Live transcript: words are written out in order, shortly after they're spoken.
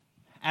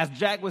As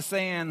Jack was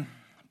saying,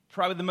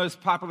 probably the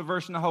most popular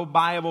verse in the whole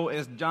Bible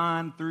is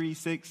John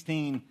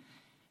 3:16.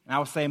 And I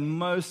would say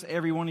most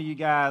every one of you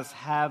guys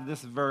have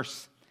this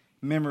verse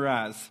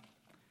memorized.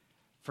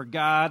 For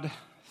God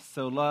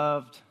so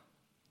loved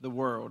the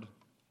world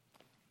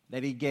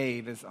that he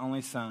gave his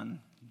only son,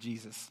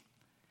 Jesus,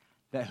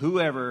 that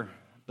whoever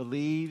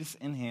believes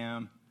in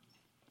him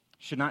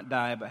should not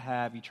die but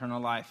have eternal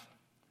life.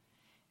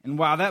 And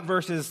while that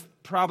verse is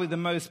probably the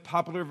most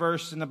popular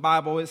verse in the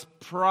Bible, it's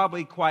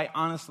probably quite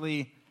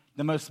honestly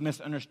the most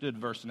misunderstood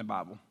verse in the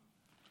Bible.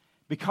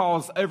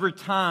 Because over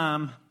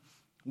time,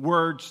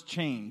 words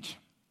change.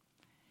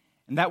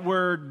 And that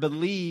word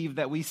believe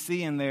that we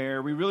see in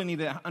there, we really need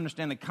to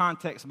understand the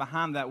context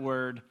behind that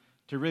word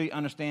to really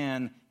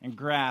understand and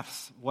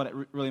grasp what it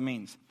really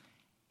means.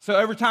 So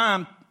over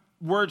time,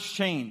 words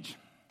change.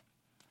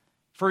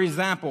 For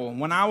example,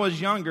 when I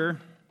was younger,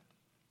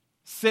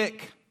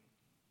 sick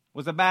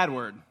was a bad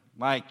word.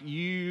 Like if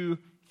you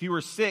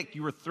were sick,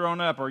 you were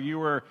thrown up,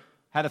 or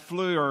had a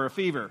flu or a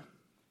fever.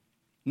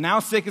 Now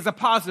sick is a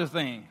positive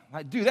thing.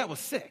 Like, dude, that was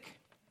sick.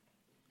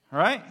 All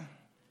right?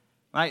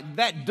 Like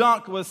that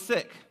dunk was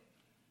sick.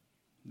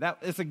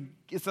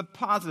 It's a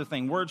positive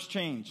thing. Words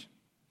change.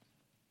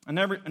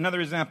 Another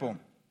example.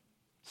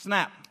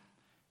 Snap.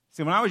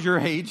 See, when I was your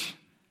age,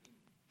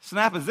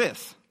 snap is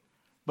this.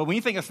 But when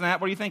you think of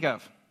snap, what do you think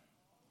of?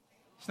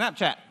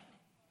 Snapchat.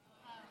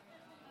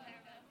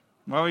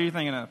 What were you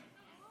thinking of?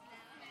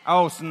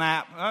 Oh,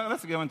 snap. Oh,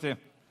 that's a good one, too.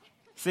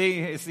 See,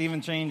 it's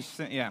even changed.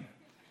 Yeah.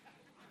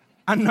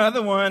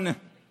 Another one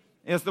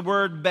is the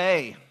word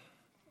bay.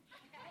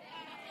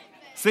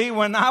 See,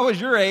 when I was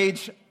your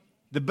age,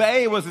 the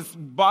bay was this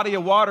body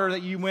of water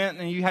that you went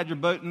and you had your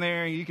boat in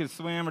there and you could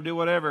swim or do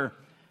whatever.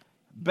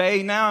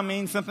 Bay now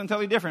means something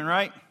totally different,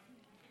 right?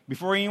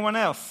 Before anyone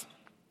else,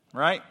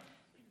 right?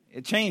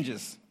 It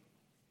changes.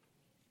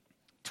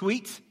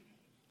 Tweet.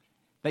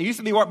 That used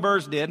to be what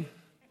birds did.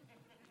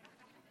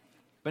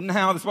 But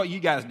now that's what you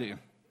guys do.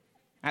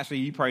 Actually,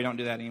 you probably don't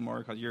do that anymore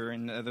because you're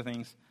into other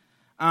things.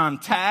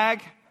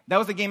 Tag. That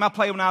was a game I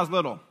played when I was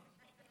little.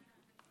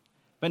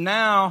 But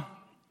now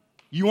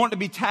you want to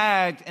be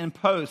tagged and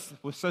post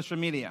with social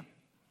media.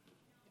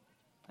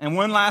 And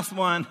one last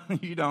one,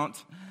 you don't.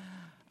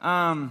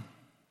 One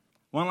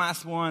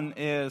last one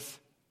is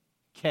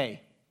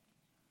K.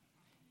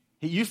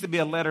 It used to be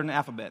a letter in the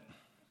alphabet.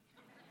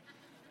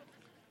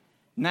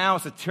 Now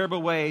it's a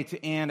terrible way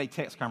to end a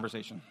text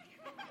conversation.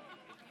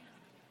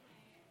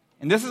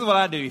 And this is what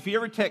I do. If you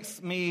ever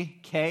text me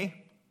K,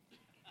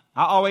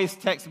 I always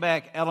text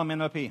back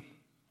LMNOP.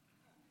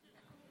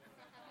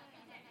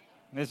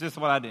 It's just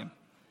what I do.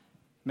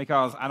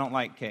 Because I don't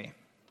like K.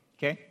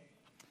 Okay?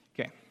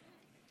 Okay.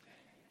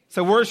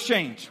 So words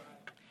change.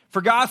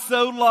 For God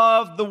so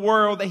loved the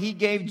world that he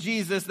gave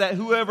Jesus that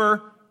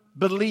whoever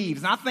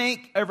believes. And I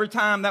think every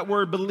time that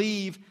word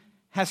believe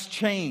has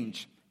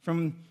changed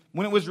from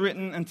when it was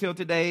written until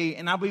today.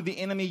 And I believe the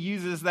enemy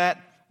uses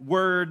that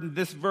word,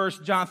 this verse,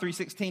 John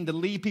 3:16, to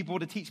lead people,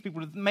 to teach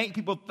people, to make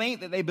people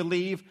think that they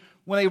believe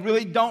when they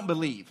really don't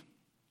believe.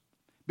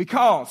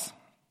 Because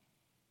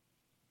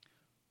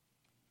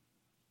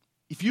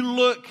if you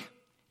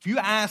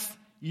ask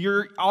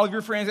all of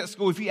your friends at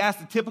school, if you ask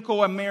the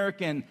typical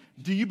American,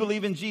 do you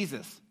believe in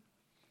Jesus?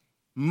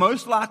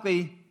 Most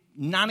likely,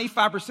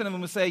 95% of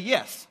them would say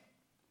yes.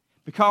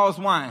 Because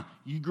why?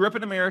 You grew up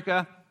in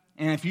America,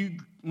 and if you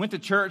went to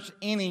church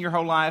any your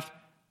whole life,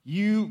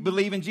 you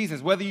believe in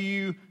Jesus. Whether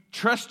you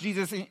trust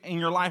Jesus in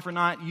your life or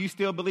not, you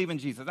still believe in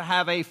Jesus. I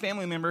have a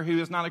family member who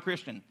is not a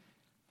Christian,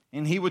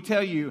 and he would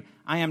tell you,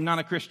 I am not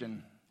a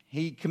Christian.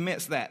 He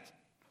commits that.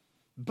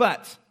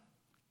 But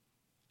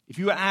if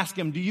you ask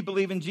him, do you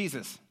believe in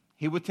Jesus?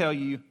 He would tell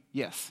you,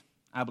 yes,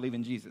 I believe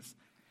in Jesus.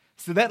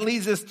 So that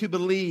leads us to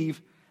believe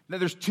that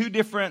there's two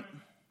different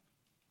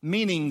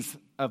meanings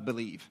of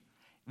believe.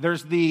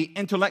 There's the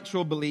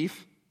intellectual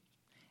belief,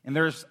 and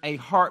there's a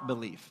heart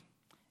belief.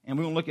 And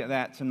we'll look at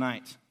that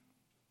tonight.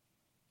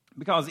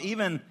 Because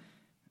even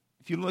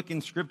if you look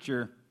in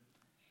Scripture,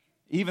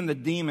 even the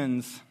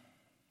demons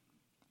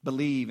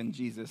believe in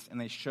Jesus and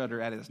they shudder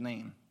at his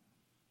name.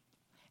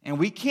 And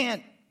we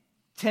cannot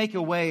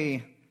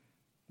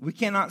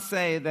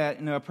say that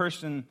a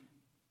person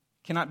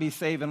cannot be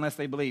saved unless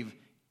they believe.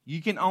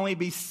 You can only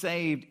be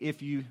saved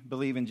if you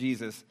believe in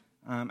Jesus.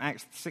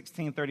 Acts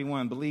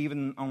 16:31, believe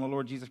on the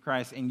Lord Jesus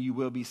Christ and you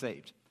will be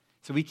saved.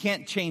 So we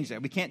can't change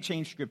that. We can't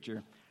change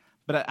Scripture.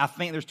 But I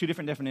think there's two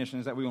different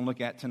definitions that we're going to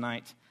look at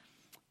tonight.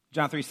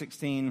 John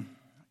 3:16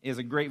 is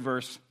a great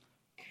verse,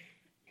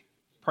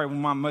 probably one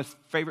of my most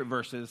favorite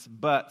verses,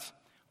 but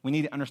we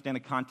need to understand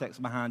the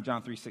context behind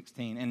John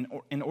 3:16. And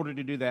in order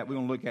to do that, we're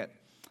going to look at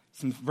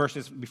some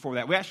verses before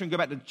that. We actually go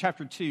back to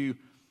chapter 2,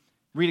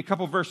 read a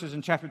couple verses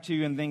in chapter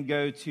 2, and then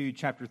go to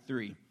chapter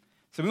 3.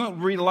 So we're going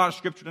to read a lot of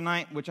Scripture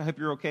tonight, which I hope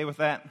you're okay with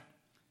that.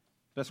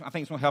 But I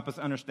think it's going to help us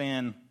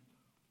understand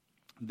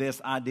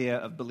this idea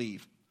of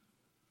believe.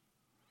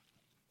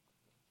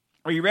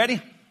 Are you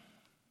ready?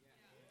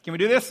 Can we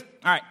do this?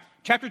 All right.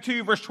 Chapter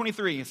 2, verse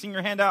 23. It's in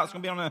your handout. It's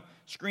going to be on the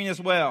screen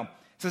as well. It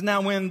says,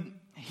 now when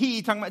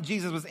he, talking about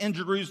Jesus, was in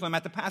Jerusalem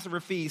at the Passover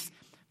feast,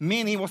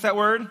 many, what's that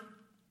word?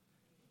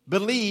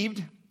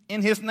 Believed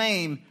in his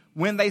name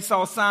when they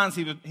saw signs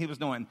he was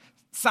doing.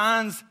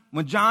 Signs,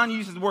 when John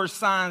uses the word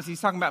signs,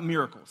 he's talking about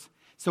miracles.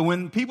 So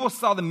when people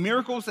saw the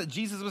miracles that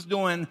Jesus was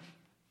doing,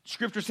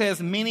 Scripture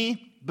says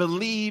many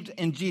believed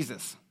in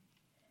Jesus.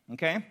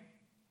 Okay?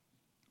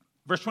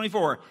 Verse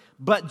 24,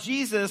 but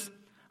Jesus,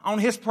 on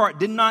his part,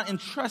 did not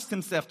entrust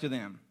himself to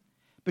them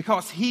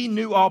because he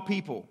knew all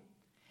people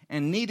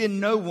and needed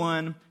no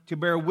one to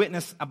bear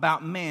witness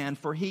about man,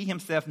 for he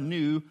himself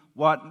knew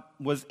what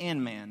was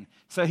in man.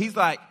 So he's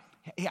like,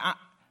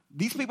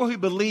 these people who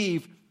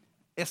believe,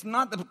 it's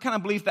not the kind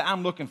of belief that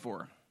I'm looking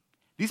for.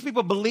 These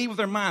people believe with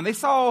their mind. They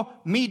saw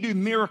me do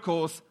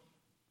miracles,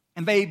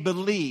 and they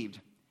believed.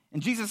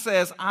 And Jesus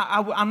says,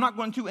 I'm not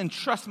going to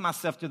entrust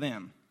myself to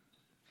them.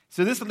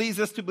 So this leads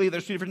us to believe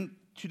there's two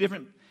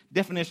different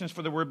definitions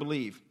for the word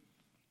believe.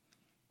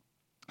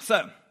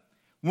 So,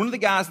 one of the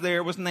guys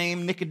there was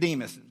named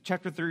Nicodemus.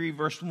 Chapter 3,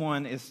 verse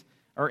 1 is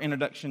our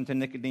introduction to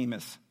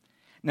Nicodemus.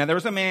 Now, there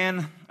was a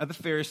man of the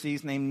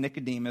Pharisees named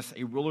Nicodemus,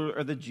 a ruler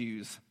of the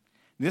Jews.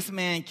 This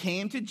man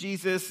came to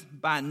Jesus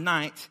by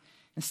night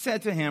and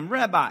said to him,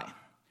 Rabbi,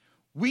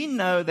 we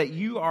know that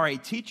you are a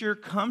teacher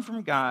come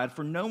from God,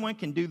 for no one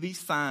can do these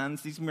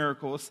signs, these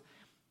miracles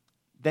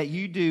that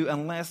you do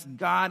unless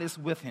God is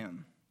with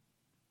him.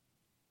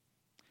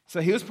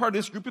 So he was part of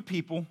this group of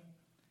people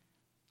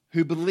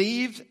who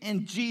believed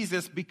in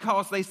Jesus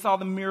because they saw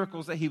the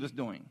miracles that he was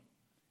doing.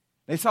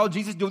 They saw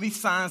Jesus do these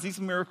signs, these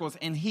miracles,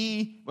 and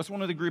he was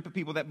one of the group of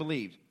people that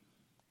believed.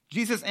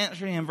 Jesus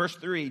answered him, verse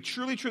 3,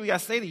 truly, truly, I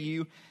say to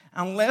you,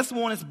 unless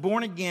one is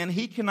born again,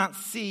 he cannot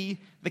see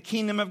the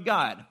kingdom of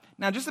God.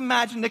 Now, just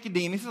imagine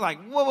Nicodemus. He's like,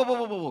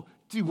 whoa.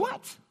 Do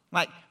what?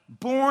 Like,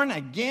 born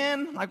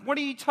again? Like, what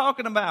are you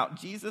talking about,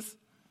 Jesus?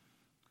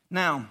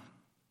 Now,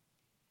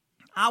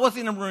 I was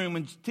in a room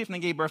when Tiffany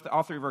gave birth to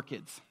all three of our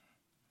kids.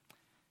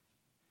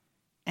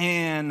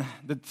 And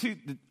the two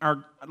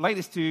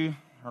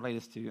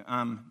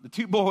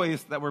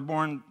boys that were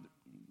born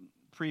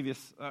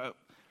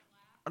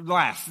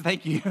last,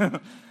 thank you.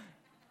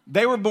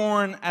 They were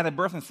born at a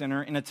birthing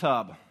center in a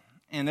tub.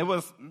 And it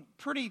was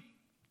pretty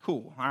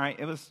cool, all right?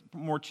 It was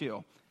more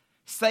chill.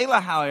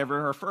 Selah,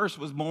 however, her first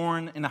was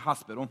born in a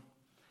hospital.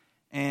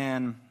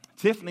 And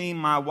Tiffany,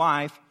 my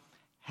wife,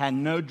 had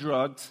no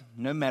drugs,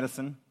 no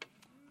medicine.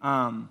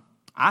 I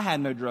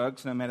had no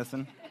drugs, no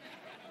medicine.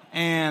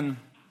 And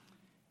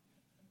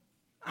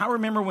I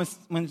remember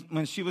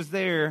when she was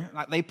there,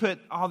 like they put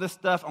all this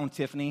stuff on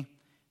Tiffany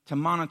to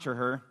monitor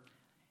her.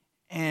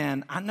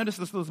 And I noticed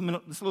this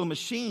little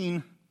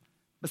machine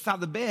beside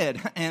the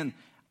bed. And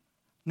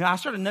I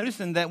started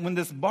noticing that when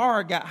this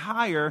bar got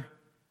higher,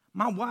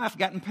 my wife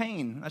got in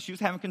pain. She was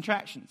having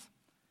contractions.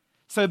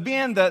 So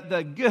being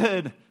the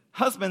good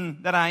husband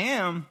that I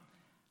am,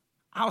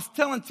 I was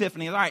telling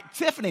Tiffany, all right,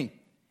 Tiffany,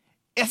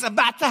 it's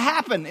about to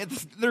happen.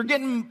 They're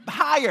getting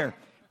higher.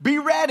 Be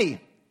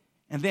ready.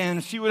 And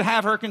then she would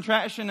have her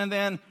contraction, and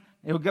then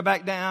it would go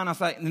back down. I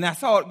was like, and I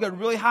saw it go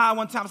really high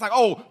one time. I was like,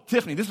 oh,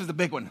 Tiffany, this was a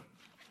big one.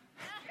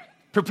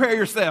 Prepare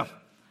yourself.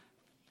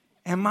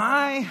 And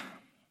my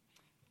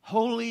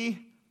holy,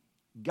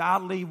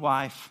 godly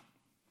wife,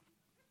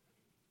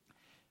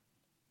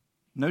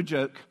 no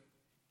joke,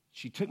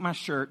 she took my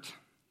shirt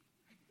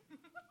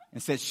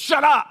and said,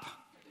 shut up.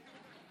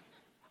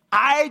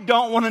 I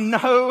don't want to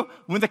know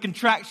when the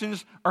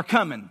contractions are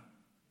coming.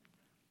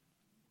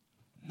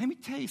 Let me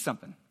tell you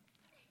something.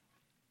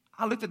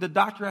 I looked at the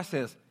doctor. I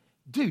says,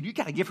 dude, you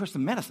got to give her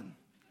some medicine.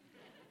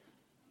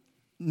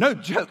 No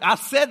joke. I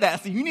said that. I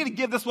said, you need to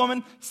give this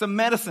woman some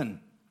medicine.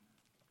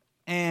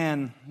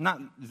 And not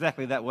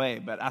exactly that way,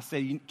 but I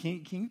said,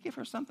 can you give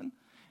her something?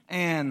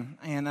 And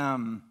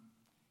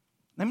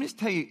let me just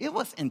tell you, it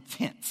was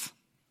intense.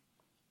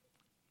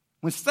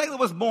 When Selah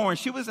was born,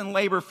 she was in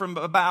labor from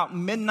about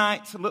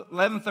midnight to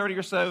 11:30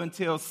 or so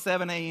until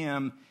 7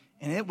 a.m.,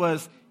 and it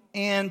was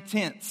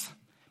intense.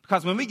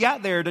 Because when we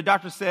got there, the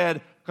doctor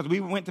said, because we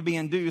went to be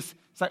induced,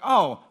 it's like,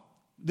 oh,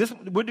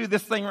 we'll do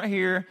this thing right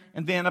here,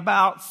 and then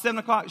about 7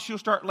 o'clock, she'll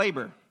start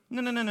labor.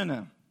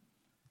 No.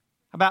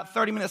 About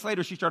 30 minutes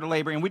later, she started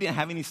labor, and we didn't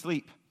have any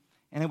sleep.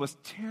 And it was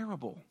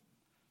terrible.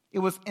 It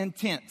was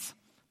intense.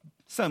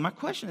 So my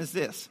question is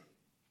this.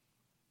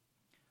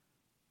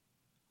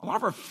 A lot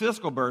of our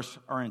physical births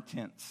are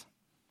intense.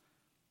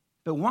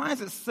 But why is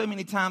it so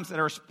many times that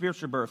our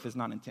spiritual birth is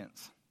not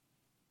intense?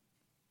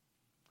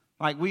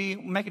 Like we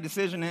make a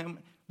decision and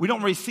we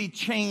don't really see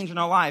change in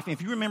our life. And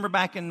if you remember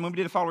back when we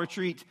did a fall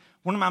retreat,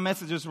 one of my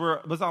messages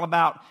was all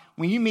about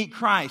when you meet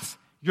Christ,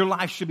 your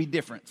life should be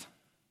different.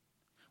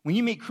 When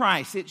you meet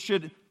Christ, it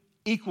should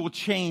equal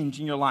change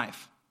in your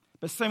life.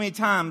 But so many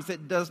times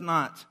it does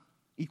not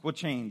equal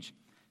change.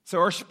 So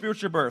our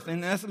spiritual birth,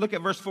 and let's look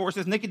at verse 4. It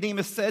says,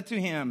 Nicodemus said to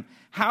him,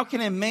 how can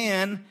a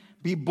man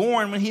be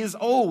born when he is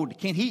old?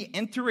 Can he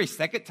enter a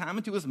second time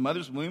into his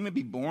mother's womb and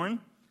be born?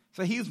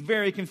 So he's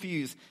very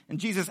confused. And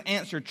Jesus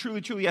answered,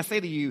 truly, truly, I say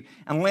to you,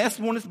 unless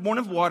one is born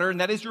of water,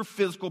 and that is your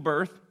physical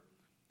birth,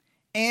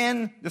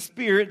 and the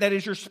Spirit, that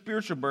is your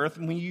spiritual birth,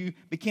 when you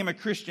became a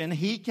Christian,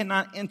 he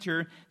cannot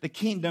enter the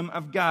kingdom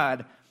of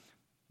God.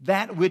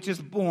 That which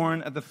is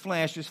born of the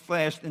flesh is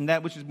flesh, and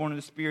that which is born of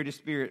the Spirit is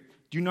spirit.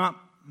 Do not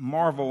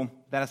marvel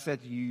that I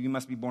said to you, you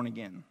must be born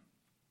again.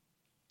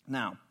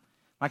 Now,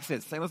 like I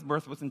said, Selah's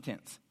birth was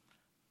intense.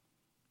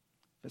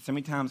 But so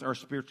many times our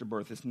spiritual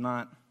birth is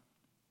not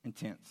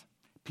intense.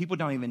 People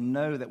don't even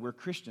know that we're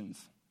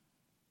Christians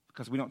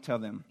because we don't tell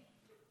them.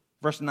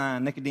 Verse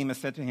 9, Nicodemus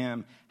said to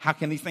him, how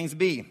can these things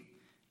be?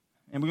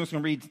 And we're just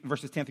going to read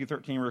verses 10 through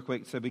 13 real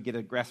quick so we get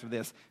a grasp of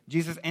this.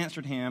 Jesus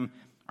answered him,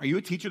 are you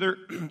a teacher?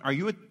 Are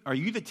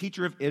you the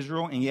teacher of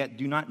Israel and yet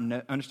do not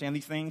understand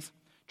these things?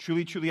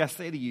 Truly, truly, I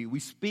say to you, we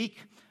speak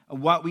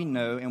of what we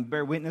know and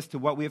bear witness to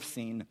what we have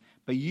seen,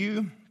 but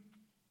you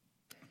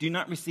do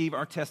not receive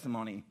our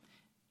testimony.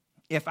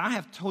 If I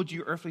have told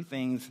you earthly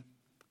things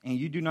and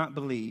you do not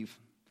believe,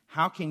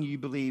 how can you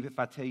believe if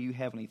I tell you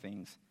heavenly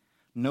things?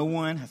 No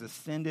one has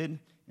ascended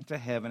into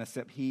heaven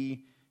except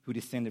he who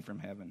descended from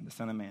heaven, the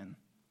Son of Man.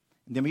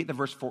 And then we get to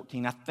verse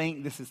 14. I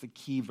think this is the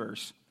key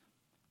verse.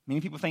 Many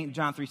people think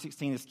John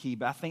 3:16 is key,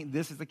 but I think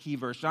this is the key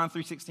verse. John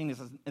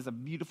 3:16 is a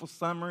beautiful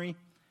summary,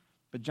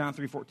 but John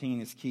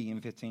 3:14 is key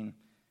in 15.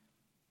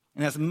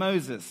 And as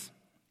Moses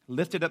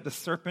lifted up the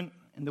serpent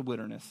in the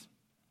wilderness.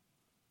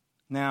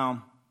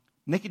 Now,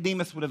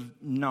 Nicodemus would have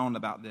known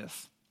about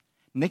this.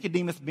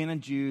 Nicodemus, being a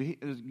Jew,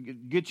 there's a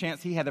good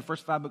chance he had the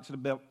first 5 books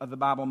of the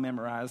Bible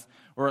memorized,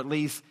 or at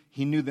least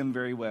he knew them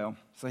very well.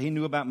 So he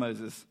knew about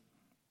Moses.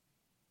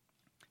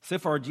 So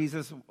far,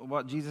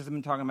 what Jesus has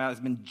been talking about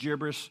has been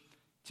gibberish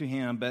to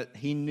him, but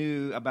he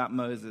knew about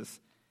Moses.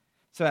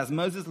 So as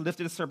Moses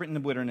lifted a serpent in the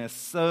wilderness,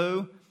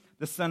 so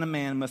the Son of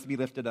Man must be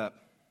lifted up,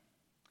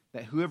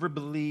 that whoever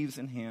believes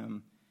in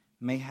him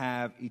may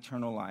have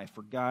eternal life.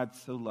 For God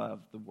so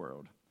loved the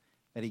world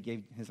that he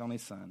gave his only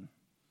Son,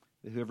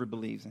 that whoever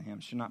believes in him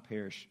should not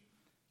perish,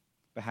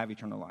 but have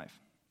eternal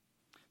life.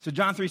 So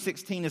John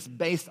 3:16 is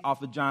based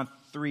off of John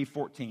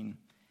 3:14.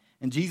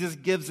 And Jesus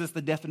gives us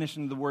the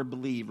definition of the word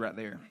believe right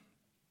there.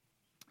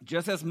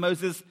 Just as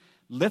Moses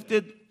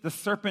lifted the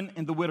serpent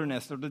in the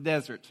wilderness or the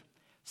desert,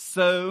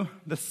 so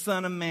the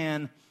Son of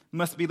Man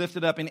must be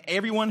lifted up. And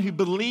everyone who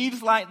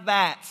believes like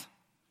that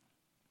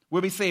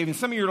will be saved. And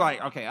some of you are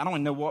like, okay, I don't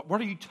even know what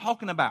are you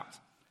talking about?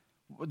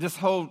 This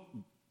whole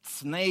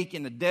snake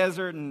in the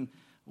desert and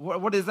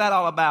what is that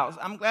all about?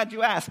 I'm glad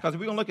you asked, because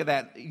we're going to look at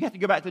that. You have to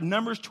go back to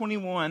Numbers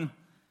 21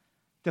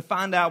 to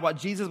find out what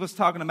Jesus was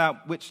talking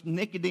about, which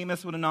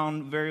Nicodemus would have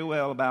known very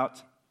well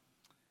about.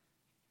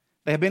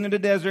 They had been in the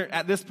desert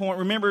at this point.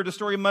 Remember the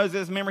story of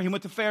Moses? Remember he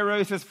went to Pharaoh.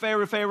 He says,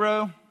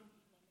 Pharaoh,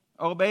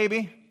 oh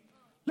baby,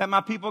 let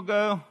my people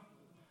go.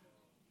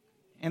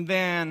 And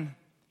then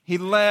he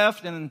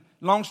left, and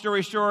long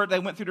story short, they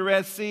went through the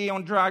Red Sea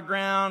on dry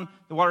ground.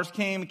 The waters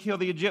came and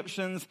killed the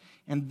Egyptians,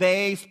 and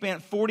they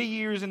spent 40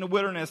 years in the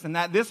wilderness. And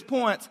at this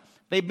point,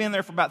 they've been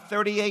there for about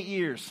 38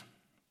 years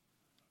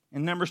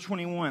in Numbers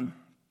 21.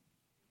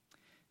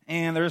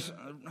 And there's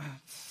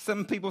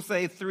some people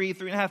say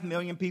 3.5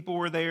 million people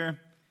were there.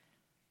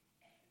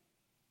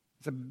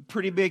 It's a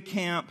pretty big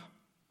camp.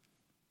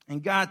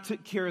 And God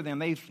took care of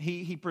them.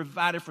 He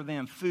provided for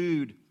them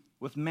food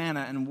with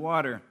manna and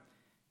water.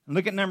 And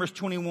look at Numbers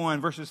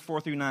 21, verses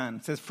 4 through 9.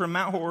 It says, from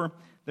Mount Hor,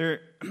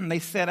 they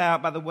set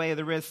out by the way of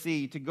the Red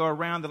Sea to go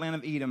around the land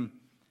of Edom.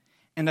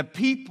 And the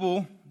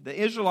people, the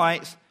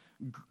Israelites,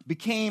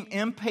 became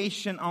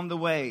impatient on the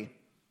way.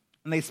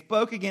 And they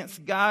spoke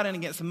against God and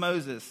against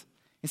Moses.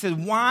 He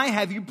said, why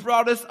have you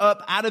brought us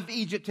up out of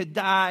Egypt to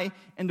die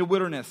in the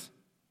wilderness?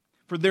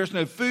 For there's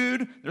no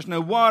food, there's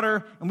no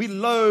water, and we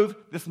loathe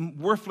this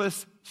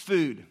worthless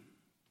food.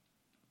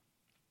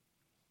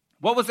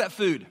 What was that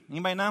food?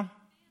 Anybody know?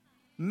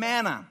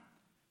 Manna,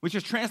 which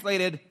is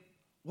translated,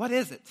 what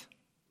is it?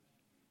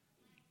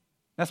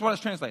 That's what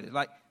it's translated.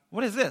 Like,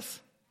 what is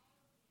this?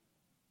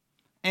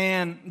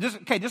 And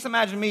just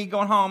imagine me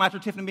going home after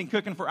Tiffany been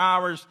cooking for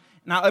hours,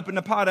 and I open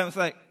the pot up and it's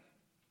like,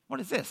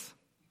 what is this?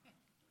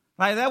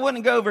 Like, that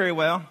wouldn't go very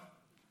well.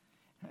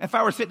 If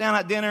I were to sit down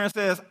at dinner and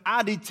says,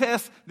 I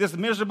detest this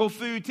miserable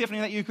food, Tiffany,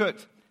 that you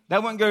cooked,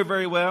 that wouldn't go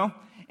very well.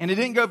 And it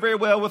didn't go very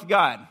well with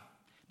God.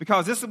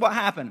 Because this is what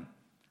happened.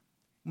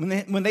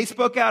 When they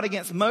spoke out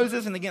against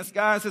Moses and against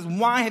God, it says,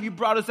 why have you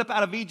brought us up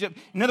out of Egypt?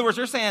 In other words,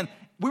 they're saying,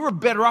 we were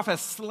better off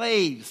as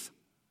slaves.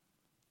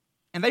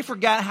 And they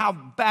forgot how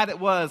bad it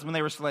was when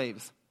they were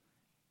slaves.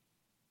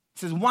 It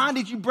says, why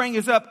did you bring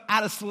us up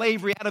out of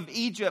slavery, out of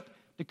Egypt,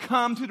 to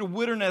come to the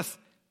wilderness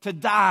to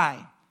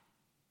die?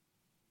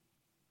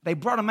 They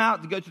brought them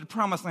out to go to the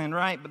promised land,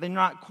 right? But they're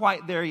not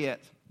quite there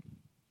yet.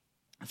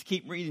 Let's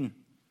keep reading.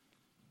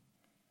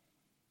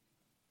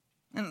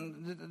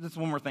 And just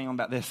one more thing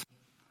about this.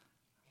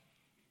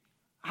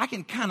 I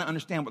can kind of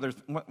understand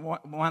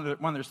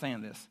why they're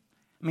saying this.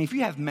 I mean, if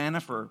you have manna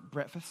for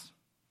breakfast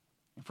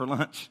and for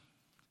lunch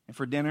and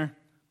for dinner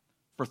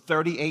for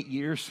 38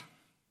 years,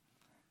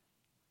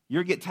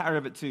 you'll get tired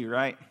of it too,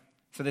 right?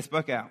 So they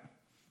spoke out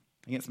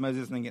against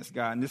Moses and against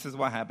God. And this is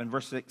what happened.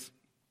 Verse 6.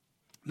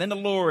 Then the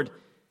Lord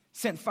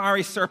sent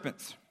fiery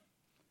serpents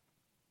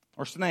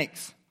or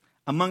snakes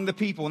among the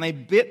people, and they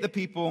bit the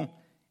people,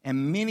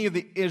 and many of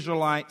the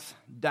Israelites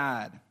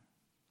died.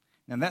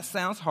 Now that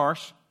sounds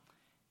harsh,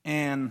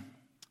 and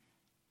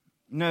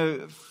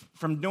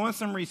from doing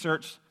some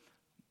research,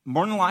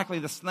 more than likely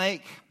the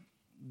snake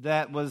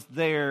that was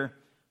there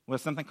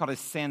was something called a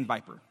sand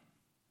viper.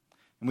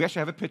 And we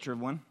actually have a picture of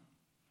one.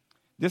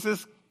 This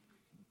is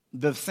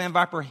the sand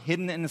viper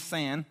hidden in the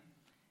sand.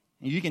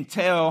 And you can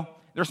tell,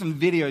 there's some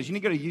videos. You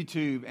need to go to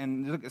YouTube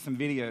and look at some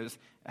videos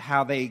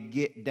how they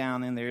get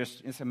down in there.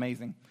 It's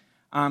amazing.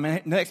 And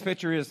the next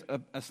picture is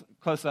a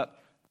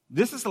close-up.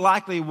 This is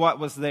likely what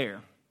was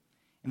there.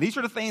 And these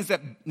are the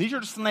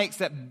snakes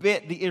that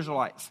bit the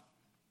Israelites.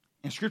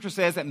 And Scripture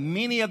says that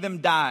many of them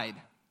died.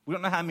 We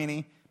don't know how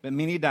many, but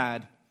many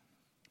died.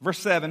 Verse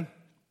 7.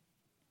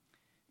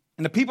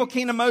 And the people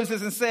came to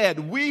Moses and said,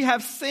 "We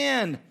have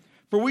sinned,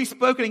 for we've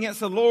spoken against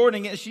the Lord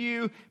and against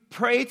you.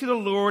 Pray to the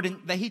Lord and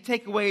that he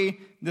take away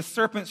the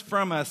serpents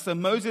from us." So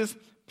Moses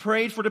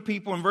prayed for the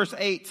people in verse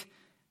 8.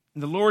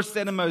 And the Lord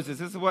said to Moses,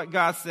 this is what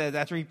God said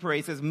after he prayed.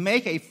 He says,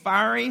 "Make a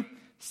fiery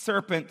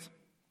serpent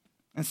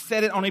and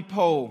set it on a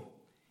pole.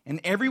 And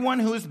everyone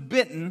who is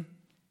bitten,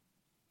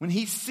 when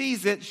he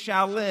sees it,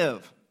 shall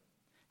live."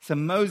 So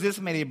Moses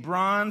made a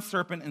bronze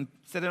serpent and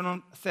set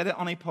it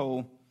on a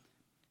pole.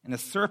 And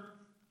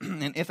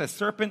if a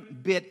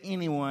serpent bit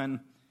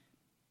anyone,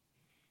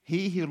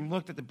 he who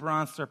looked at the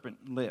bronze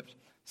serpent lived.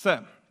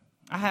 So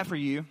I have for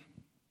you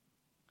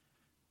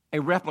a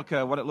replica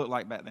of what it looked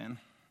like back then.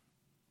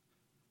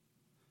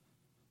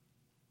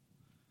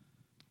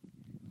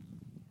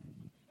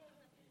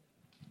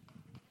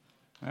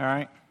 All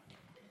right.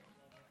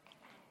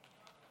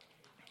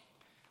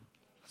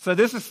 So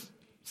this is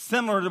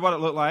similar to what it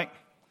looked like.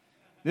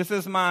 This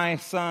is my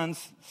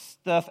son's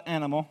stuffed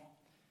animal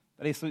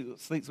that he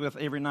sleeps with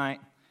every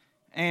night.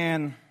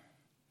 And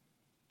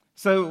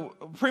so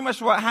pretty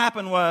much what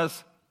happened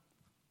was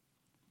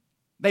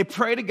they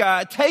prayed to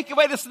God, "Take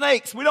away the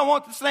snakes. We don't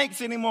want the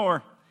snakes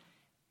anymore."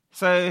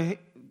 So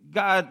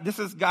this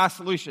is God's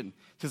solution.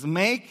 He says,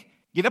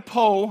 get a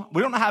pole.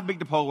 We don't know how big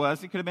the pole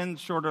was. It could have been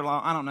short or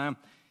long. I don't know.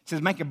 He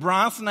says, make a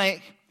bronze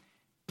snake,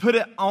 put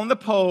it on the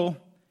pole,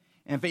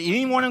 and if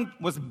anyone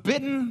was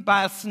bitten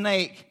by a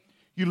snake,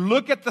 you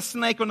look at the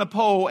snake on the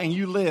pole and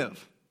you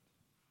live.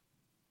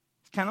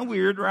 It's kind of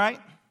weird, right?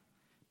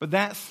 But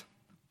that's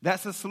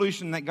the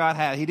solution that God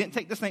had. He didn't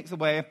take the snakes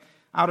away.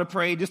 I would have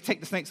prayed, just take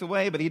the snakes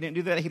away, but he didn't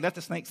do that. He left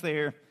the snakes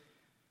there.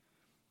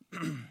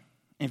 And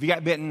if you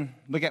got bitten,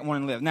 look at one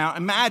and live. Now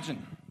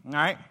imagine, all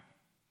right?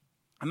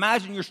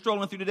 Imagine you're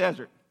strolling through the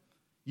desert,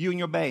 you and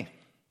your bae,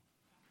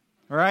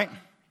 all right?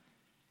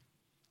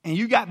 And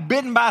you got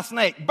bitten by a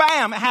snake.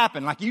 Bam, it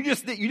happened. Like you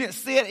didn't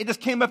see it. It just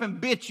came up and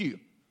bit you.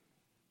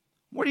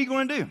 What are you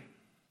going to do?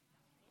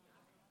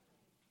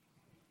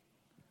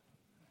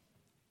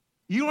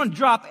 You're going to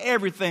drop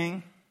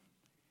everything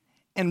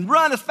and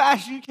run as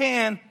fast as you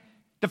can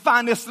to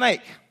find this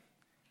snake.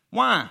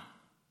 Why?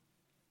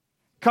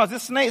 Because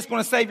this snake's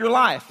going to save your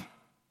life.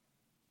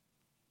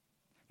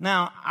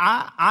 Now,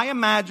 I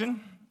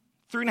imagine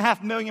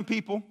 3.5 million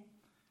people.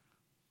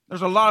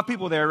 There's a lot of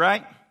people there,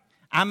 right?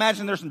 I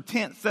imagine there's some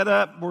tents set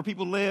up where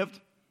people lived.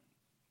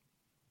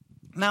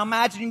 Now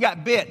imagine you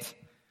got bit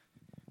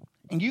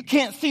and you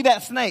can't see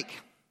that snake.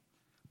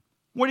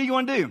 What are you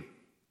going to do?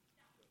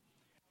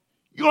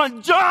 You're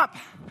going to jump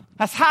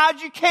as high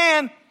as you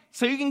can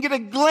so you can get a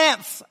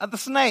glimpse of the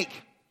snake.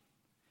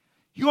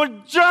 You're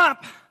going to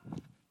jump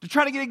to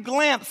try to get a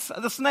glimpse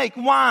of the snake.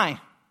 Why?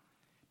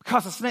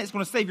 Because the snake's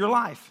going to save your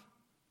life.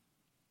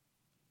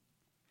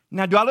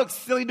 Now, do I look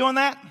silly doing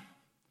that?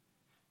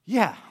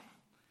 Yeah.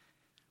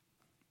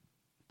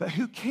 But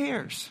who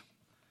cares?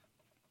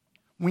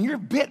 When you're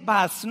bit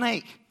by a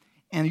snake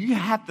and you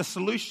have the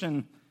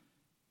solution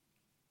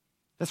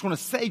that's going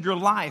to save your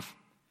life,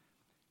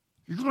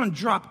 you're going to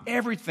drop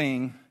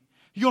everything.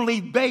 You're going to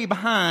leave bae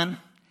behind.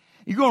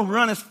 You're going to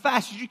run as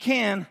fast as you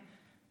can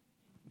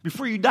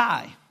before you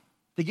die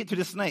to get to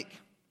the snake.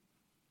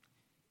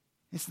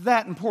 It's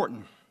that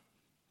important.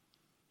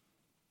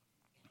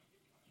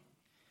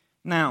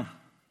 Now,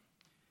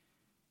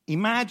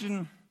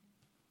 imagine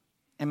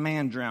a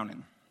man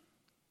drowning.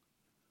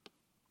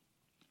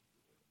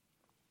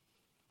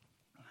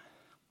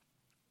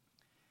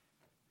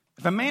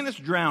 If a man is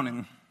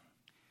drowning,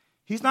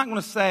 he's not going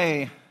to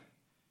say,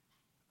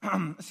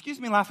 "Excuse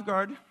me,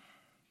 lifeguard.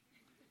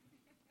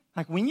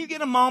 Like, when you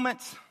get a moment,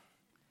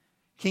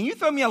 can you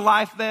throw me a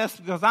life vest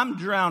because I'm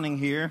drowning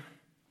here?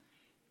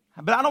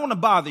 But I don't want to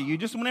bother you,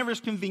 just whenever it's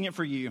convenient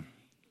for you."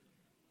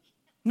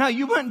 No,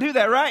 you wouldn't do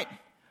that, right?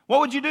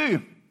 What would you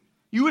do?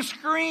 You would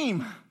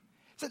scream.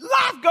 Say,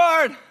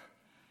 "Lifeguard,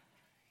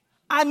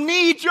 I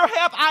need your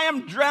help. I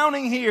am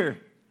drowning here."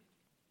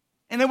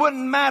 And it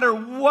wouldn't matter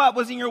what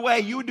was in your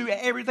way. You would do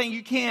everything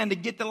you can to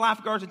get the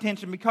lifeguard's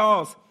attention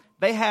because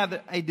they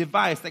have a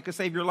device that could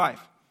save your life.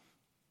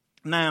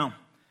 Now,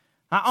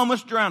 I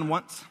almost drowned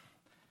once.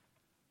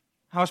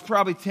 I was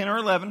probably 10 or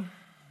 11,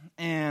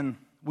 and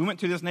we went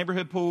to this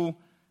neighborhood pool.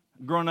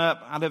 Growing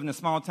up, I lived in a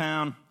small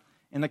town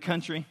in the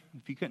country,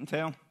 if you couldn't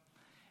tell.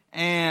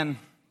 And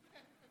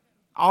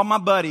all my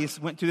buddies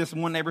went to this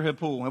one neighborhood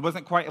pool. It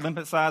wasn't quite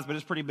Olympic size, but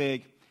it's pretty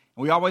big.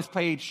 And we always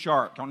played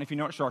shark. I don't know if you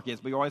know what shark is,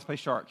 but we always play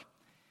shark.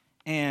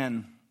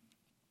 And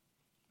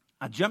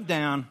I jumped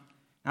down, and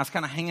I was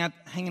kind of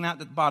hanging out at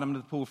the bottom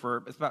of the pool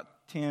for, it's about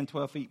 10,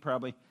 12 feet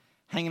probably,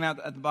 hanging out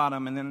at the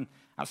bottom. And then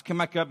I was coming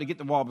back up to get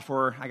the wall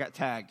before I got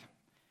tagged.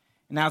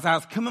 And as I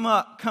was coming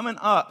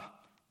up,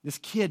 this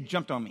kid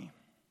jumped on me.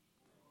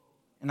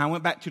 And I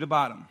went back to the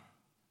bottom.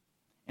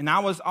 And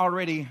I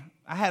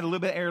had a little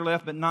bit of air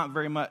left, but not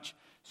very much.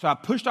 So I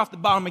pushed off the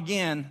bottom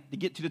again to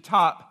get to the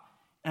top,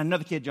 and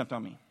another kid jumped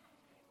on me.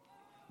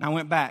 And I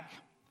went back.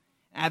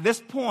 And at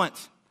this point,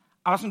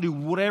 I was going to do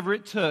whatever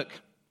it took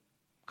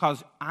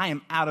because I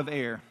am out of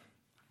air.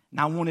 And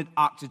I wanted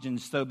oxygen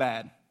so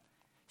bad.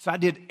 So I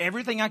did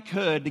everything I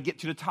could to get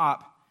to the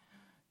top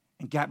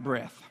and got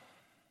breath.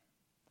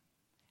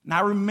 And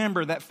I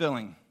remember that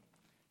feeling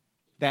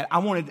that I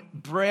wanted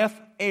breath,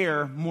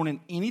 air, more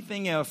than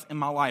anything else in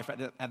my life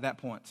at that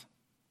point.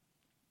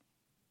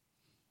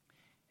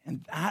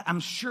 And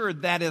I'm sure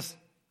that is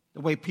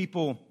the way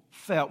people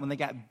felt when they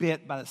got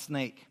bit by the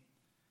snake.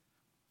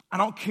 I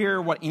don't care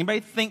what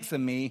anybody thinks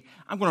of me.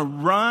 I'm going to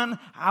run.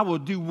 I will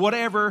do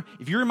whatever.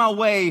 If you're in my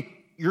way,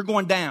 you're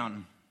going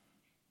down.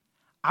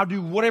 I'll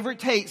do whatever it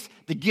takes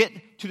to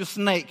get to the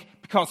snake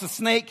because the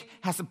snake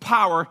has the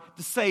power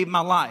to save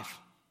my life.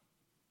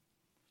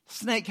 The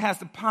snake has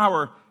the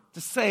power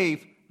to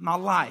save my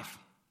life.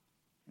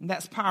 And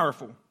that's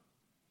powerful.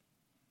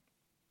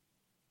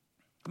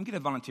 Come get a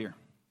volunteer.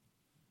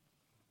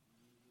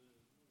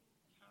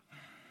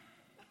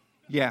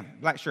 Yeah,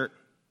 black shirt.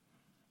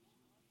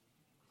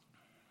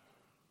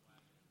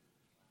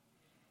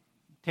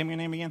 Tell me your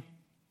name again.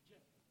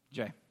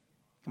 Jay.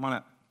 Come on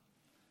up.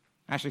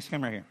 Actually,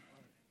 come right here.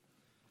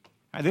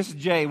 All right, this is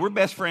Jay. We're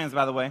best friends,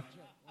 by the way.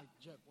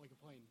 Jet, like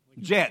a plane.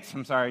 Jets.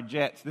 I'm sorry,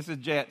 Jets. This is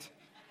Jet.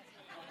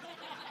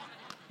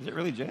 Is it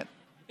really Jet?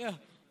 Yeah.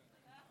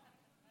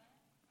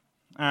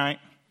 All right.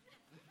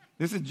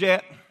 This is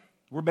Jet.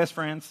 We're best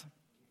friends.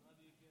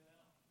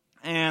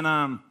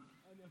 And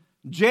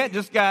Jet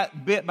just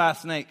got bit by a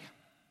snake.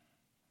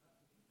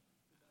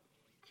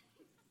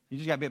 You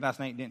just got bit by a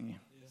snake, didn't you?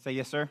 Yeah. Say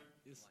yes, sir.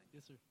 Yes,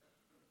 sir.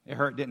 It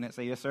hurt, didn't it?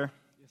 Say yes, sir.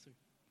 Yes, sir.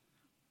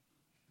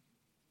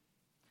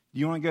 Do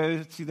you want to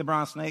go see the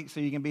bronze snake so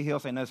you can be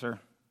healed? Say no, sir.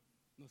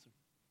 No, sir.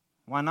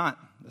 Why not?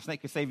 The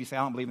snake could save you. Say,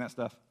 I don't believe in that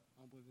stuff.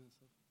 I don't believe in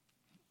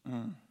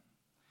that stuff.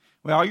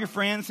 Well, all your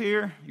friends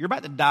here, you're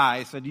about to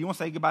die. So do you want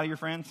to say goodbye to your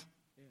friends?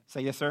 Yeah.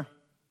 Say yes, sir.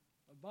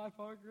 Bye,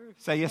 Parker.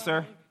 Say yes,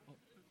 sir. Oh.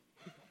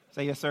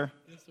 Say yes, sir.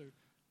 Yes, sir.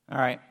 All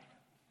right.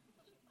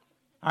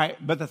 All right,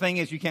 but the thing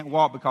is you can't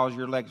walk because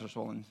your legs are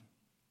swollen.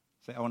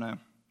 Say, oh, no.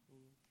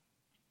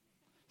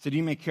 So do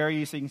you want me to carry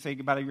you so you can say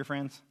goodbye to your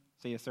friends?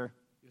 Say yes, sir.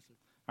 Yes, sir.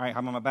 All right,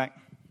 hop on my back.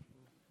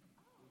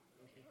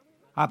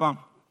 Hop on.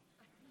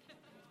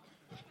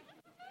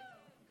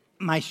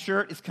 My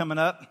shirt is coming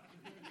up.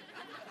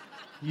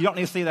 You don't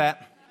need to see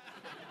that.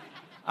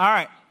 All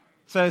right.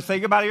 So say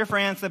goodbye to your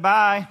friends. Say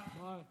bye.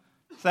 Bye.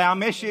 Say I'll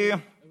miss you.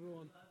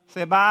 Everyone.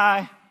 Say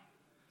bye.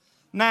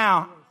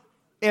 Now,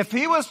 if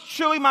he was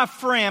truly my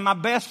friend, my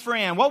best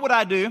friend, what would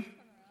I do?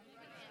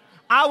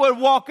 I would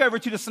walk over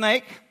to the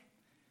snake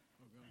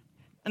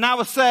and I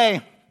would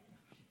say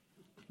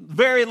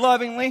very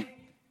lovingly,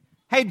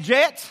 hey,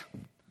 Jet,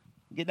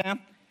 get down.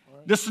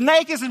 Right. The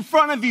snake is in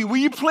front of you. Will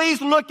you please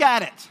look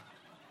at it?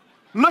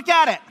 Look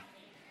at it.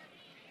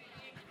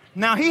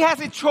 Now, he has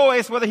a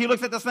choice whether he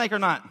looks at the snake or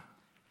not.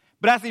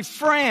 But as a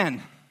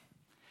friend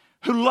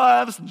who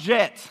loves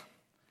Jet,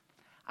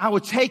 I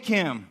would take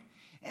him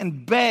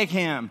and beg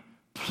him,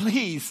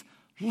 please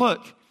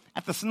look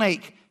at the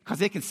snake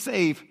because it can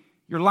save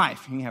your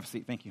life. You can have a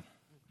seat. Thank you.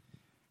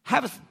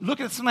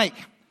 Look at the snake.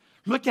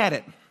 Look at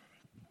it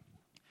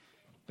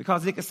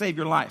because it can save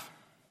your life.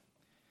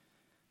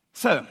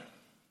 So,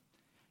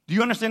 do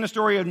you understand the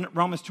story of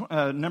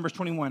Numbers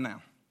 21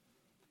 now?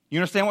 You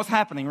understand what's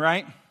happening,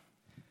 right?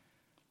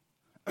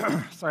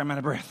 Sorry, I'm out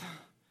of breath.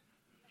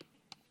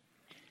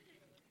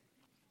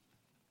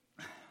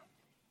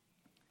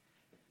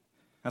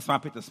 That's why I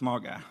picked the small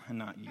guy and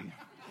not you.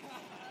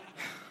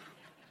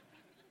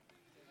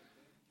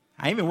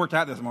 I even worked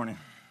out this morning.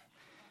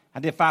 I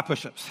did 5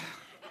 push-ups.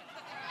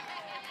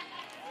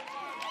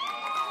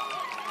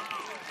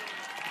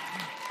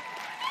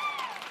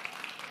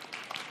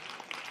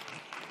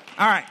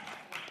 All right.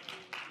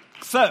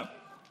 So,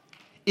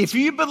 if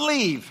you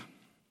believe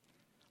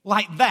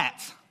like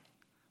that,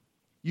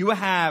 you will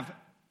have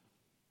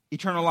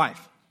eternal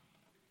life.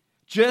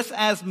 Just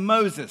as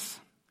Moses,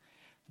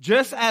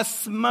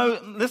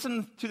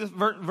 listen to this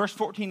verse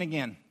 14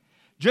 again.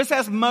 Just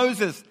as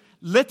Moses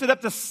lifted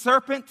up the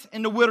serpent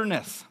in the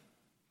wilderness,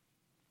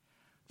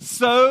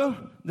 so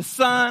the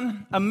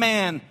Son of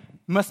Man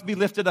must be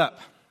lifted up.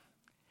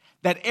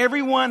 That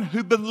everyone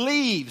who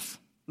believes,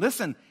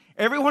 listen,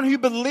 everyone who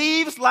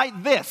believes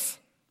like this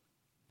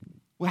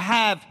will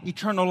have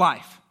eternal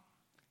life.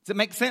 Does it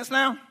make sense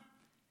now?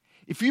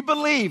 If you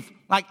believe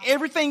like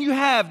everything you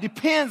have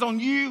depends on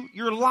you,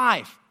 your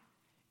life,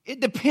 it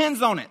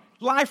depends on it.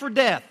 life or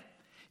death,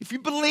 if you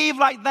believe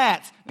like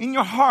that in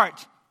your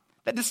heart,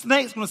 that the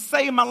snake's going to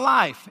save my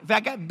life if I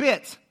got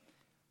bit,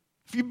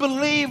 if you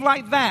believe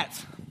like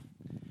that,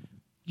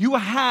 you will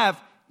have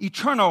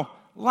eternal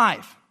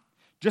life.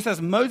 Just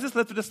as Moses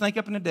lifted the snake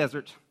up in the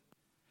desert,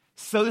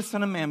 so the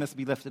Son of Man must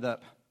be lifted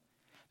up,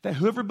 that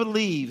whoever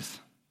believes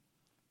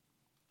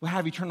will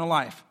have eternal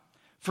life.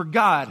 For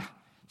God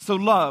so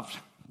loved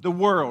the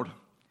world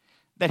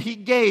that he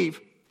gave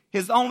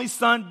his only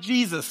son,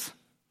 Jesus.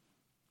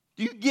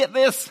 Do you get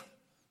this?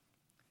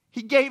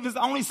 He gave his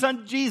only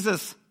son,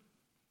 Jesus,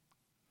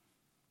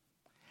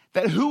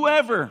 that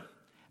whoever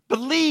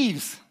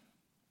believes,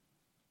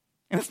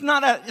 and it's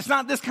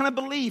not this kind of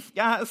belief,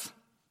 guys.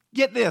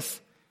 Get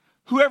this.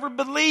 Whoever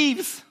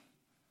believes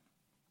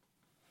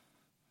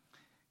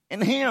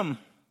in him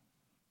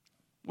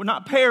will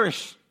not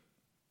perish,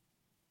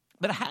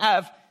 but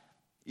have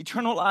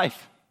eternal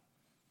life.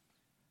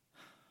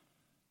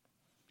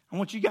 I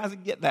want you guys to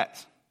get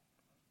that.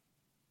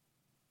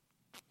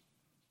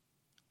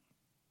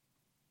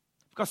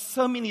 Because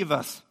so many of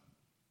us,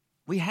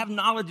 we have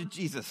knowledge of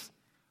Jesus.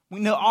 We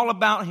know all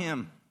about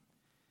him.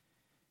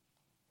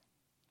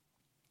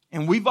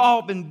 And we've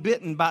all been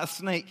bitten by a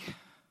snake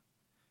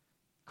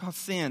called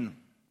sin.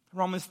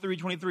 Romans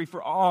 3:23,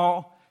 for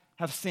all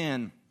have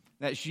sinned.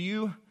 That's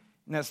you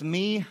and that's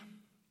me.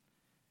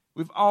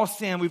 We've all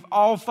sinned. We've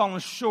all fallen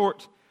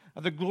short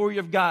of the glory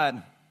of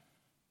God.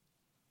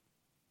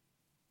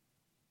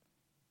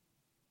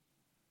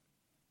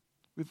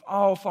 We've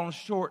all fallen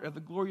short of the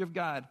glory of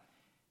God.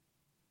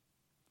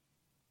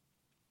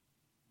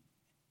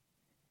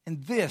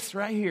 And this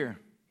right here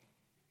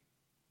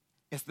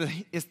is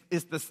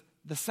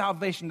the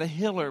salvation, the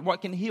healer,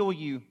 what can heal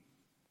you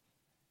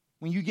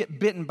when you get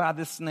bitten by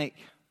this snake.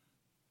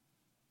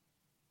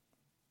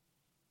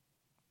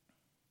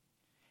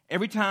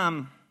 Every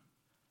time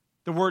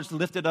the word's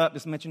lifted up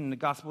is mentioned in the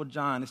Gospel of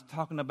John, it's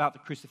talking about the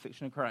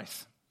crucifixion of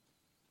Christ.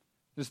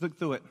 Just look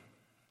through it.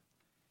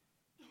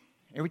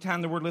 Every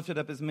time the word lifted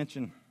up is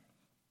mentioned,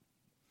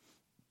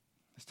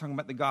 it's talking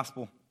about the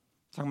gospel.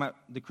 It's talking about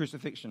the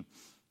crucifixion.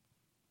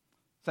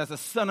 So as the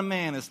Son of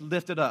Man is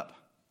lifted up,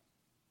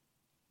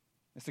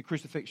 it's the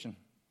crucifixion.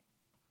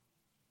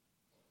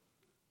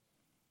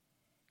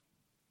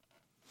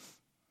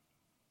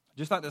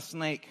 Just like the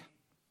snake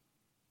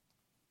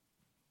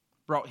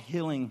brought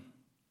healing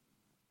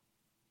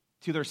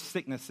to their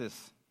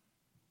sicknesses,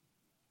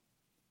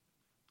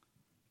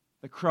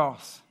 the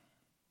cross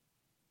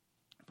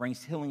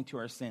brings healing to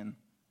our sin.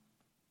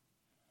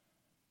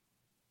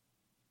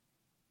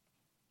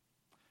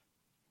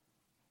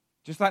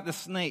 Just like the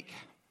snake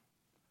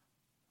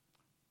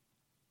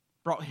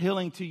brought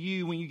healing to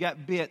you when you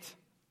got bit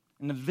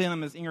and the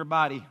venom is in your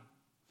body,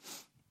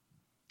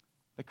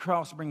 the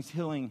cross brings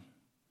healing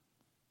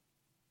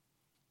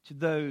to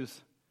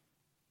those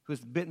who is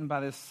bitten by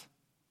this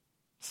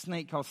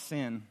snake called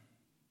sin.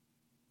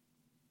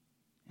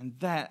 And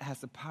that has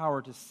the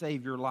power to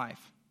save your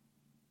life.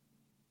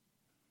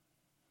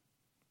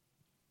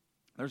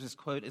 There's this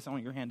quote, it's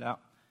on your handout.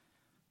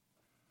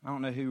 I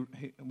don't know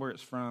where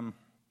it's from.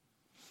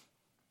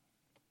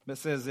 But it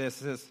says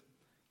this, it says,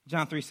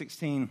 John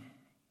 3:16,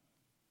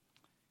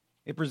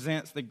 it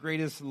presents the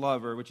greatest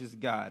lover, which is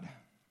God.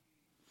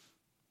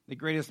 The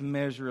greatest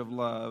measure of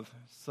love,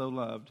 so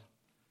loved.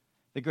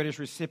 The greatest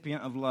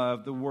recipient of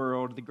love, the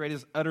world. The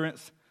greatest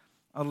utterance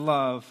of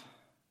love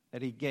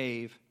that he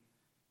gave.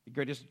 The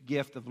greatest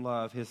gift of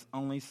love, his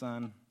only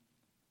son.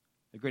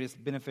 The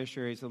greatest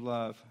beneficiaries of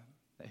love,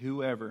 that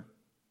whoever,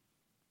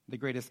 the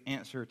greatest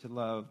answer to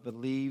love,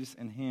 believes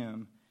in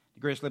him.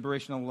 The greatest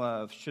liberation of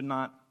love should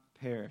not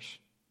perish.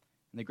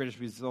 And the greatest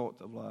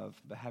result of love,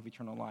 but have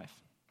eternal life.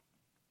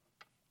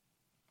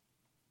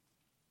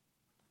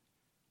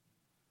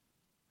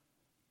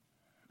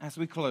 As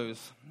we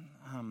close,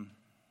 I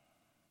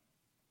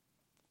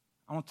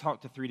want to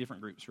talk to 3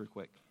 different groups real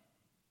quick.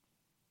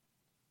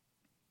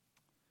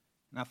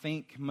 And I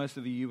think most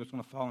of you are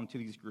going to fall into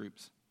these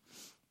groups.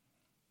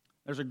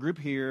 There's a group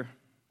here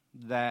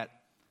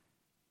that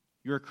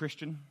you're a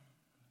Christian.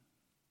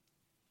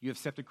 You have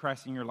accepted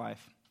Christ in your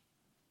life.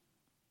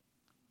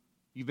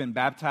 You've been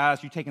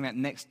baptized. You've taken that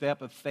next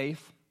step of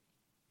faith.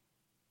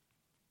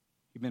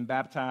 You've been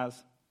baptized.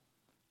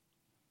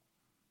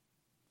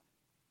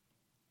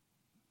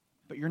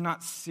 But you're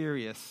not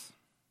serious.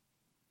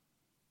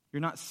 You're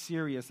not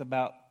serious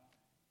about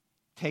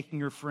taking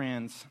your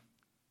friends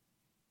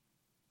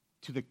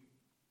to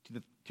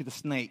the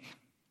snake,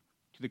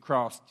 to the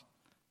cross,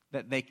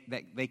 that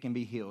they can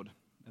be healed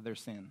of their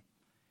sin.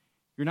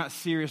 You're not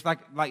serious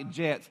like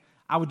Jet.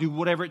 I would do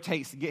whatever it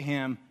takes to get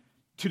him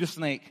to the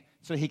snake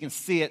so he can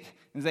see it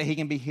and that he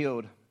can be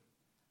healed.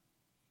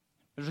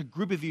 There's a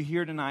group of you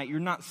here tonight. You're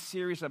not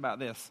serious about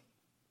this.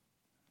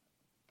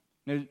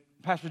 You know,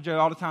 Pastor Joe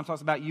all the time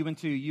talks about you and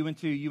two, you and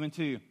two, you and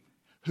two.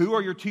 Who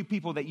are your 2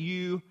 people that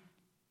you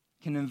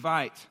can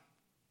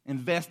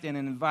invest in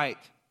and invite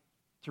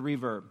to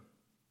Reverb?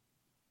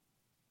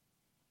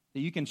 That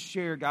you can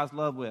share God's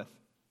love with.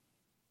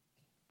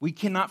 We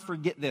cannot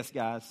forget this,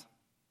 guys.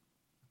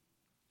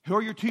 Who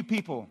are your two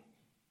people?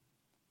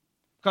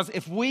 Because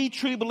if we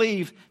truly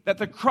believe that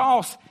the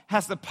cross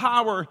has the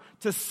power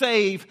to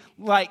save,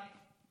 like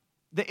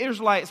the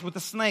Israelites with the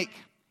snake,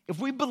 if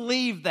we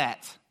believe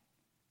that,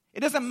 it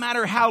doesn't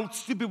matter how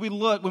stupid we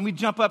look when we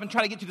jump up and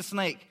try to get to the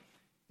snake.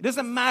 It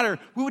doesn't matter.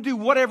 We would do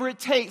whatever it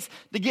takes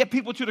to get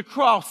people to the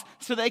cross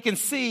so they can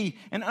see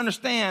and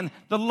understand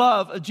the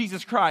love of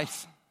Jesus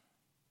Christ.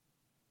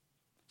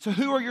 So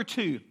who are your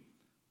two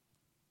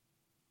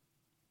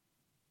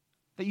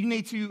that you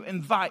need to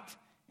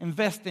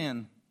invest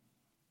in?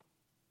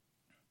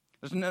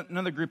 There's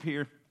another group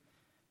here.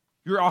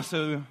 You're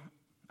also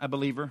a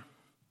believer.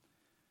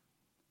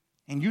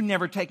 And you've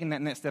never taken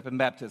that next step in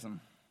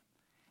baptism.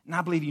 And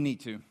I believe you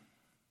need to.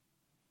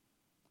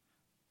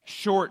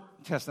 Short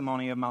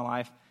testimony of my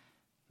life.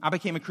 I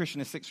became a Christian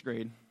in 6th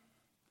grade.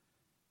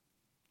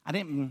 I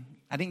didn't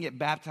get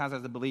baptized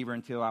as a believer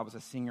until I was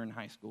a senior in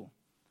high school.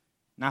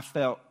 And I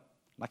felt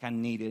like I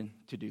needed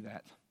to do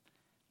that.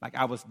 Like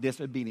I was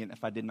disobedient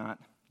if I did not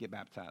get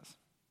baptized.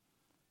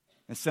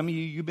 And some of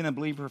you, you've been a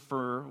believer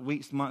for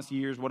weeks, months,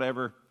 years,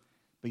 whatever,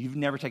 but you've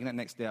never taken that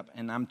next step.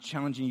 And I'm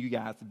challenging you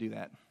guys to do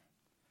that.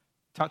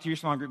 Talk to your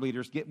small group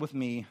leaders. Get with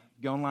me.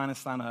 Go online and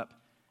sign up.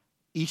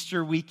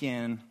 Easter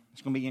weekend,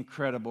 it's going to be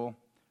incredible.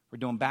 We're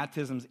doing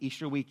baptisms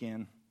Easter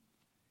weekend.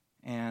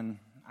 And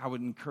I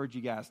would encourage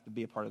you guys to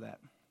be a part of that.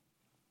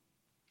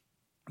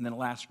 And then the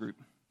last group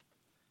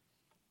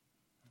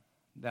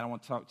that I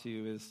want to talk to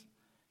you is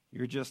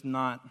you're just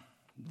not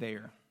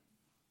there.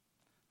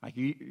 Like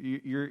you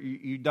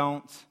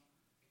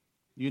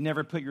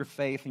never put your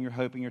faith and your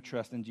hope and your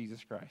trust in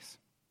Jesus Christ.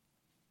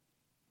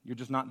 You're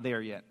just not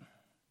there yet.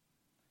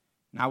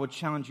 And I would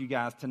challenge you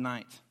guys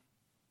tonight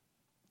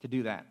to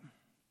do that.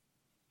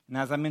 And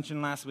as I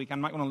mentioned last week,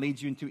 I'm not going to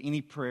lead you into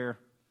any prayer,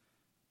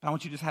 but I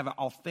want you to just have an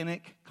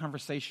authentic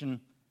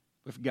conversation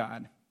with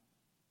God.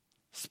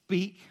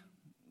 Speak.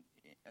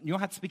 You don't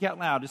have to speak out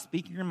loud. Just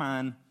speak in your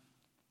mind.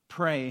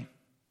 Pray.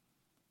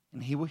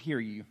 And He will hear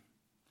you.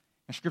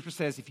 And Scripture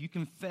says if you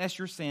confess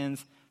your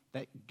sins,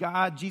 that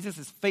God, Jesus,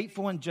 is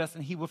faithful and just,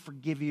 and He will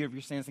forgive you of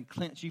your sins and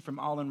cleanse you from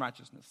all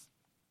unrighteousness.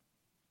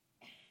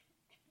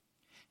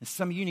 And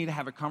some of you need to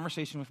have a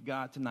conversation with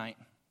God tonight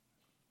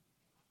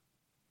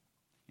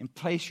and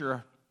place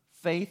your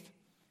faith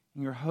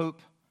and your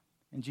hope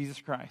in Jesus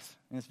Christ.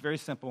 And it's very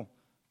simple.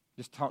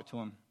 Just talk to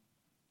Him.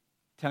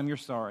 Tell Him you're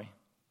sorry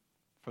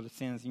for the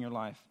sins in your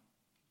life.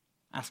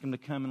 Ask Him to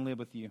come and live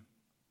with you.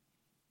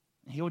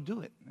 And He will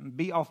do it. And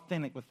be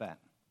authentic with that.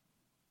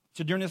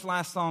 So during this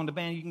last song, the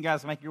band, you can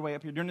guys make your way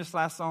up here. During this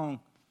last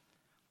song,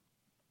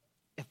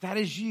 if that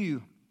is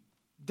you,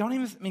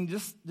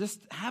 just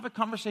have a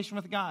conversation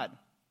with God.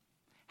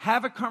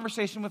 Have a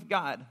conversation with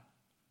God.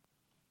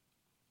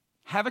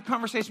 Have a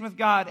conversation with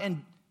God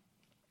and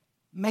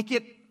make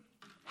it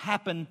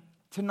happen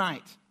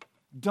tonight.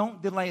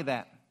 Don't delay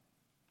that.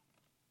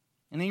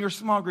 And in your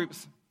small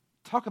groups,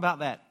 talk about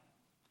that.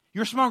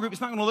 Your small group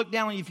is not going to look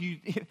down on you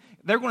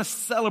they're going to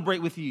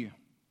celebrate with you.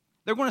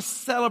 They're going to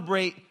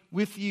celebrate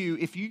with you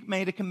if you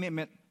made a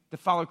commitment to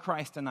follow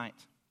Christ tonight.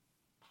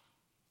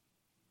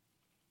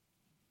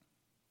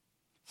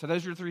 So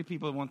those are the three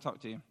people I want to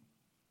talk to you.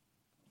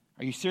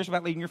 Are you serious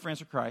about leading your friends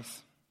to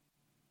Christ?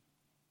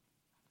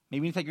 Maybe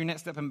you need to take your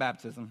next step in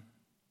baptism.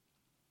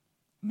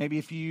 Maybe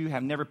if you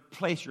have never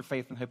placed your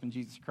faith and hope in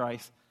Jesus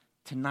Christ,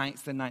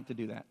 tonight's the night to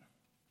do that.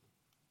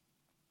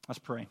 Let's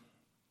pray.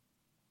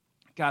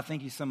 God,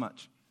 thank you so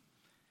much.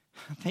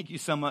 Thank you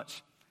so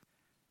much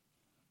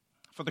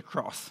for the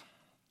cross.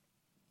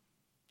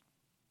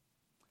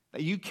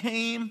 That you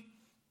came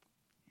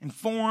in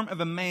form of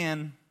a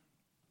man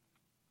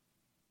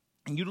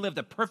and you lived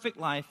a perfect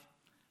life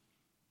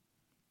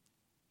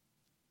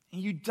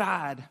and you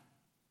died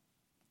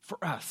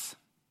for us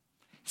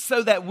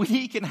so that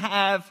we can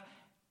have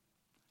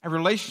a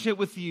relationship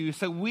with you,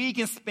 so we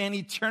can spend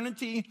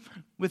eternity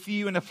with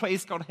you in a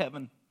place called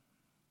heaven.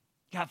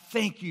 God,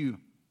 thank you.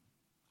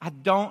 I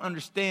don't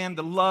understand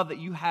the love that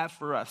you have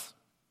for us.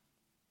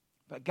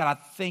 But God, I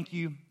thank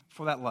you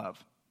for that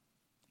love.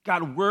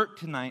 God, work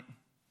tonight.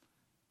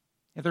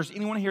 If there's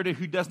anyone here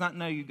who does not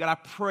know you, God, I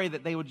pray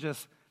that they would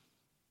just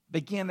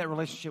begin that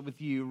relationship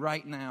with you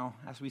right now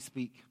as we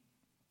speak.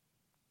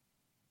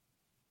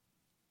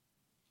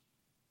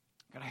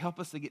 God, help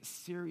us to get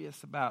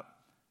serious about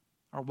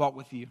our walk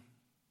with you.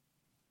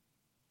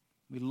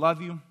 We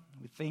love you.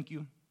 We thank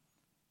you.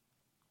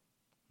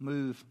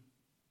 Move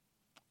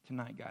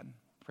tonight, God.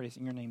 Praise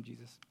in your name,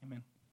 Jesus. Amen.